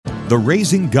The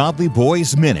Raising Godly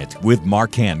Boys Minute with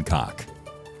Mark Hancock.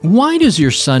 Why does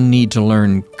your son need to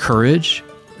learn courage?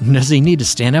 Does he need to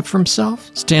stand up for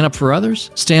himself? Stand up for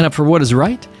others? Stand up for what is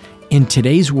right? In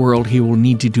today's world, he will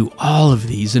need to do all of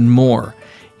these and more.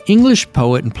 English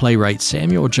poet and playwright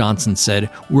Samuel Johnson said,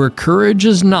 "Where courage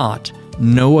is not,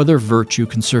 no other virtue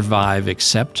can survive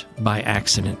except by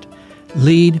accident."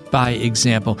 Lead by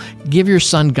example. Give your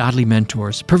son godly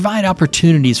mentors. Provide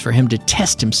opportunities for him to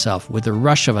test himself with the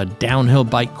rush of a downhill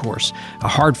bike course, a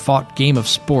hard-fought game of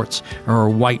sports, or a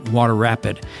whitewater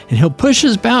rapid. And he'll push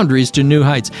his boundaries to new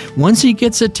heights. Once he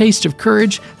gets a taste of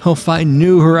courage, he'll find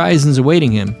new horizons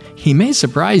awaiting him. He may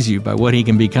surprise you by what he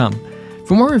can become.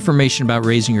 For more information about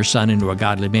raising your son into a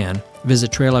godly man,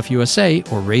 visit Trail Life USA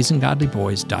or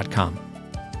RaisingGodlyBoys.com.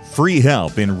 Free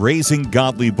help in raising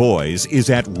godly boys is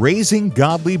at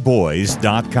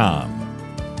RaisingGodlyBoys.com.